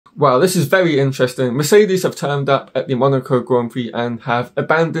Well, this is very interesting. Mercedes have turned up at the Monaco Grand Prix and have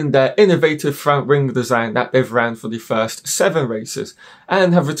abandoned their innovative front wing design that they've ran for the first 7 races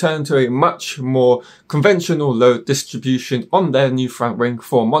and have returned to a much more conventional load distribution on their new front wing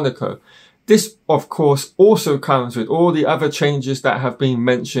for Monaco. This, of course, also comes with all the other changes that have been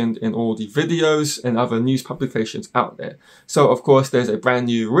mentioned in all the videos and other news publications out there. So, of course, there's a brand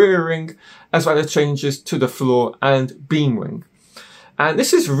new rear ring, as well as changes to the floor and beam ring. And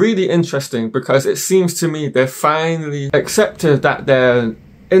this is really interesting because it seems to me they've finally accepted that their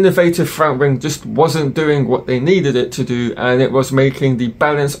innovative front wing just wasn't doing what they needed it to do, and it was making the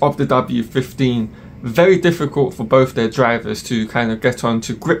balance of the W15 very difficult for both their drivers to kind of get on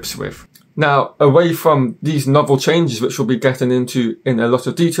to grips with. Now, away from these novel changes, which we'll be getting into in a lot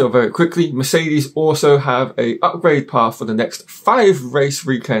of detail very quickly, Mercedes also have a upgrade path for the next 5 race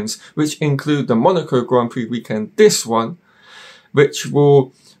weekends, which include the Monaco Grand Prix weekend, this one, which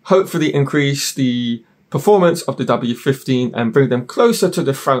will hopefully increase the performance of the W15 and bring them closer to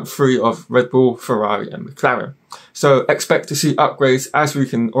the front 3 of Red Bull, Ferrari and McLaren. So expect to see upgrades, as we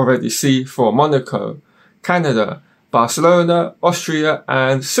can already see, for Monaco, Canada, Barcelona, Austria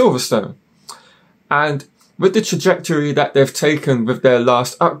and Silverstone. And with the trajectory that they've taken with their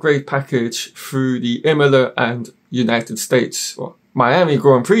last upgrade package through the Imola and United States or Miami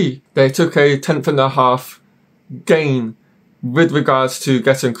Grand Prix, they took a 10.5 gain with regards to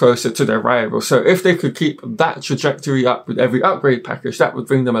getting closer to their rival. So if they could keep that trajectory up with every upgrade package, that would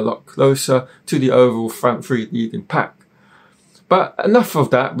bring them a lot closer to the overall front 3 leading pack. But enough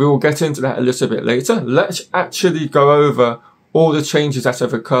of that, we will get into that a little bit later. Let's actually go over all the changes that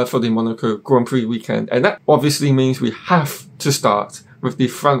have occurred for the Monaco Grand Prix weekend. And that obviously means we have to start with the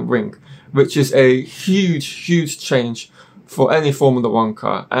front wing, which is a huge change for any Formula 1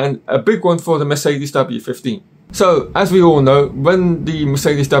 car, and a big one for the Mercedes W15. So, as we all know, when the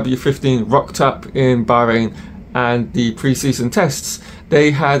Mercedes W15 rocked up in Bahrain and the pre-season tests,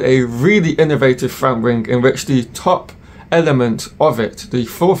 they had a really innovative front wing in which the top element of it, the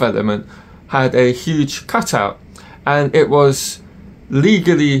 4th element, had a huge cutout, and it was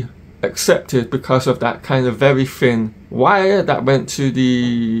legally accepted because of that kind of very thin wire that went to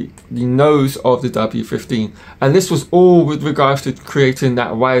the nose of the W15. And this was all with regards to creating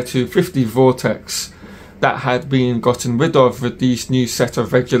that Y250 vortex that had been gotten rid of with these new set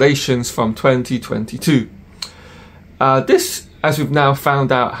of regulations from 2022. This, as we've now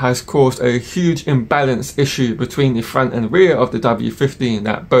found out, has caused a huge imbalance issue between the front and rear of the W15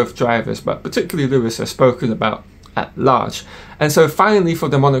 that both drivers, but particularly Lewis, have spoken about at large. And so finally for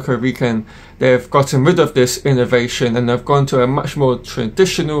the Monaco weekend, they've gotten rid of this innovation and they've gone to a much more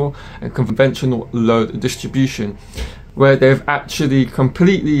traditional and conventional load distribution, where they've actually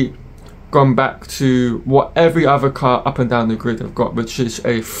completely gone back to what every other car up and down the grid have got, which is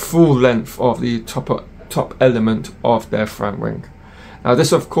a full length of the top element of their front wing. Now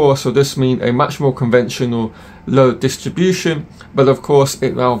this, of course, will just mean a much more conventional load distribution, but of course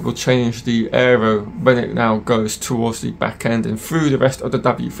it now will change the aero when it now goes towards the back end and through the rest of the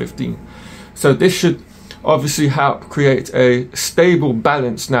W15. So this should obviously help create a stable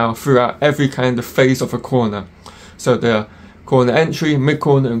balance now throughout every kind of phase of a corner. So the corner entry,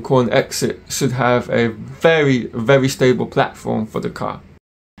 mid-corner and corner exit should have a very stable platform for the car.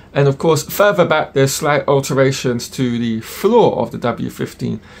 And of course, further back, there's slight alterations to the floor of the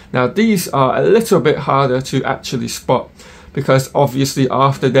W15. Now, these are a little bit harder to actually spot because obviously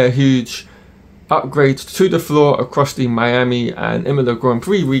after their huge upgrade to the floor across the Miami and Imola Grand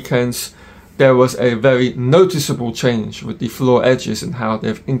Prix weekends, there was a very noticeable change with the floor edges and how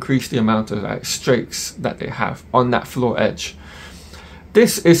they've increased the amount of streaks that they have on that floor edge.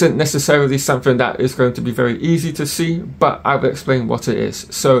 This isn't necessarily something that is going to be very easy to see, but I will explain what it is.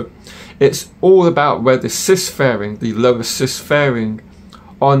 So it's all about where the cis fairing, the lower cis fairing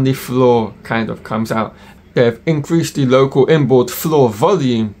on the floor kind of comes out. They've increased the local inboard floor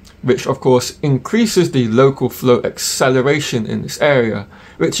volume, which of course increases the local flow acceleration in this area,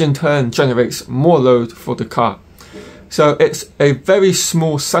 which in turn generates more load for the car. So it's a very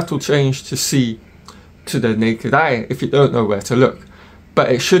small, subtle change to see to the naked eye if you don't know where to look. But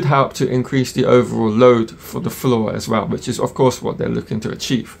it should help to increase the overall load for the floor as well, which is of course what they're looking to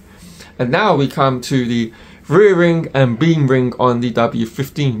achieve. And now we come to the rear ring and beam ring on the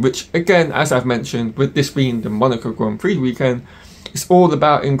W15, which again, as I've mentioned, with this being the Monaco Grand Prix weekend, it's all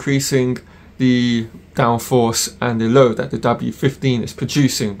about increasing the downforce and the load that the W15 is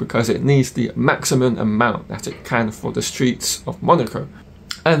producing because it needs the maximum amount that it can for the streets of Monaco.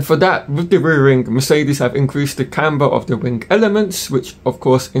 And for that, with the rear ring, Mercedes have increased the camber of the wing elements, which of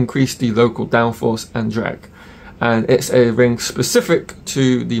course increase the local downforce and drag. and it's a ring specific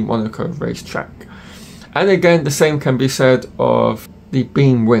to the Monaco racetrack. And again, the same can be said of the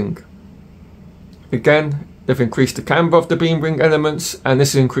beam ring. Again, they've increased the camber of the beam ring elements, and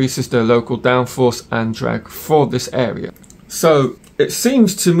this increases the local downforce and drag for this area. So it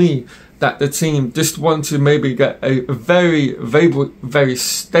seems to me that the team just want to maybe get a very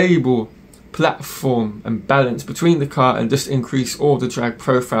stable platform and balance between the car, and just increase all the drag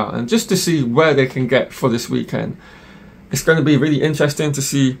profile, and just to see where they can get for this weekend. It's going to be really interesting to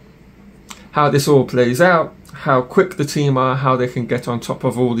see how this all plays out, how quick the team are, how they can get on top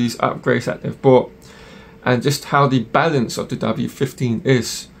of all these upgrades that they've bought, and just how the balance of the W15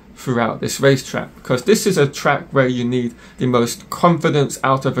 is throughout this racetrack, because this is a track where you need the most confidence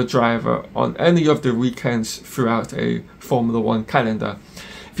out of a driver on any of the weekends throughout a Formula 1 calendar.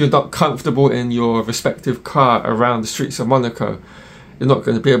 If you're not comfortable in your respective car around the streets of Monaco, you're not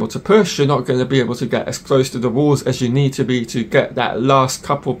going to be able to push, you're not going to be able to get as close to the walls as you need to be to get that last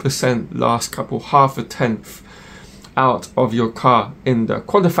couple percent, last couple half a tenth out of your car in the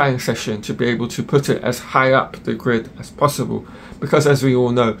qualifying session, to be able to put it as high up the grid as possible. Because as we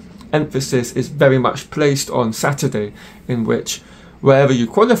all know, emphasis is very much placed on Saturday, in which wherever you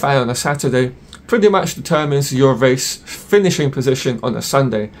qualify on a Saturday pretty much determines your race finishing position on a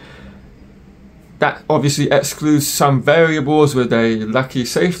Sunday. That obviously excludes some variables with a lucky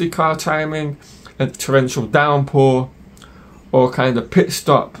safety car timing, a torrential downpour, or kind of pit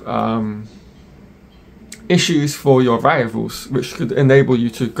stop issues for your rivals, which could enable you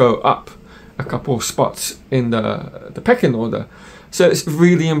to go up a couple of spots in the pecking order. So it's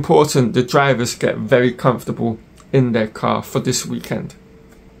really important the drivers get very comfortable in their car for this weekend.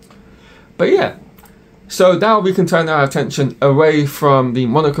 But yeah, so now we can turn our attention away from the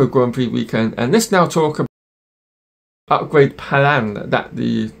Monaco Grand Prix weekend, and let's now talk about the upgrade plan that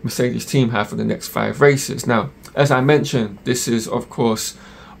the Mercedes team have for the next 5 races. Now, as I mentioned, this is of course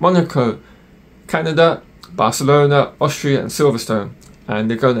Monaco, Canada, Barcelona, Austria and Silverstone, and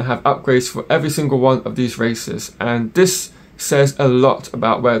they're going to have upgrades for every single one of these races, and this says a lot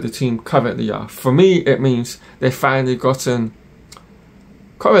about where the team currently are. For me, it means they've finally gotten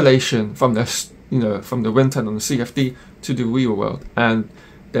correlation from the from the wind tunnel on the CFD to the real world, and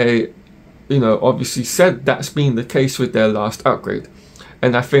they obviously said that's been the case with their last upgrade.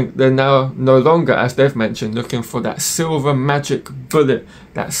 And I think they're now no longer, as they've mentioned, looking for that silver magic bullet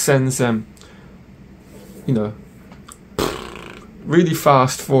that sends them really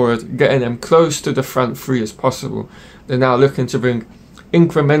fast forward, getting them close to the front 3 as possible. They're now looking to bring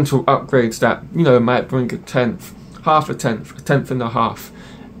incremental upgrades that might bring a tenth, half a tenth, a tenth and a half,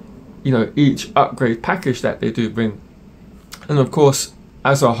 each upgrade package that they do bring. And of course,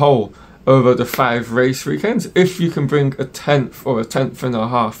 as a whole, over the 5 race weekends, if you can bring a tenth or a tenth and a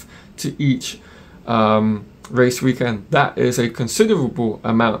half to each race weekend, that is a considerable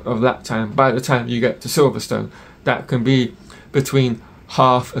amount of lap time by the time you get to Silverstone. That can be between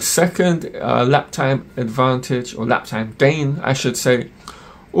half a second lap time advantage, or lap time gain I should say,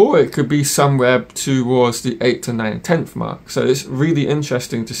 or it could be somewhere towards the 8 to 9 tenth mark. So it's really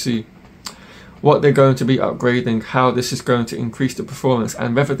interesting to see what they're going to be upgrading, how this is going to increase the performance,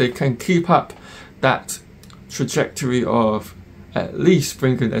 and whether they can keep up that trajectory of at least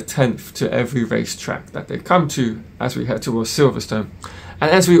bringing a tenth to every racetrack that they come to as we head towards Silverstone.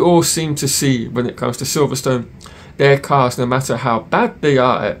 And as we all seem to see when it comes to Silverstone, their cars, no matter how bad they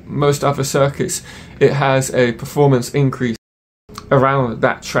are at most other circuits, it has a performance increase around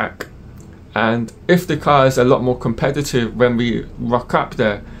that track. And if the car is a lot more competitive when we rock up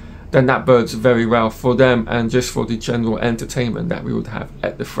there, then that bodes very well for them and just for the general entertainment that we would have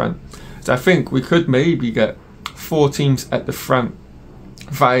at the front. So I think we could maybe get 4 teams at the front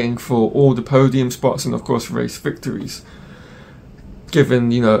vying for all the podium spots and of course race victories,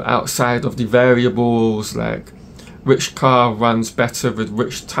 given outside of the variables like which car runs better with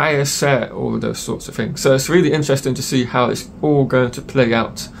which tyre set, all of those sorts of things. So it's really interesting to see how it's all going to play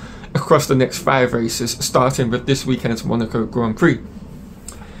out across the next 5 races, starting with this weekend's Monaco Grand Prix.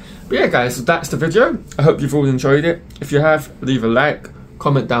 But yeah guys, that's the video. I hope you've all enjoyed it. If you have, leave a like,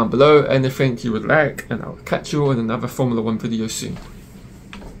 comment down below anything you would like, and I'll catch you all in another Formula 1 video soon.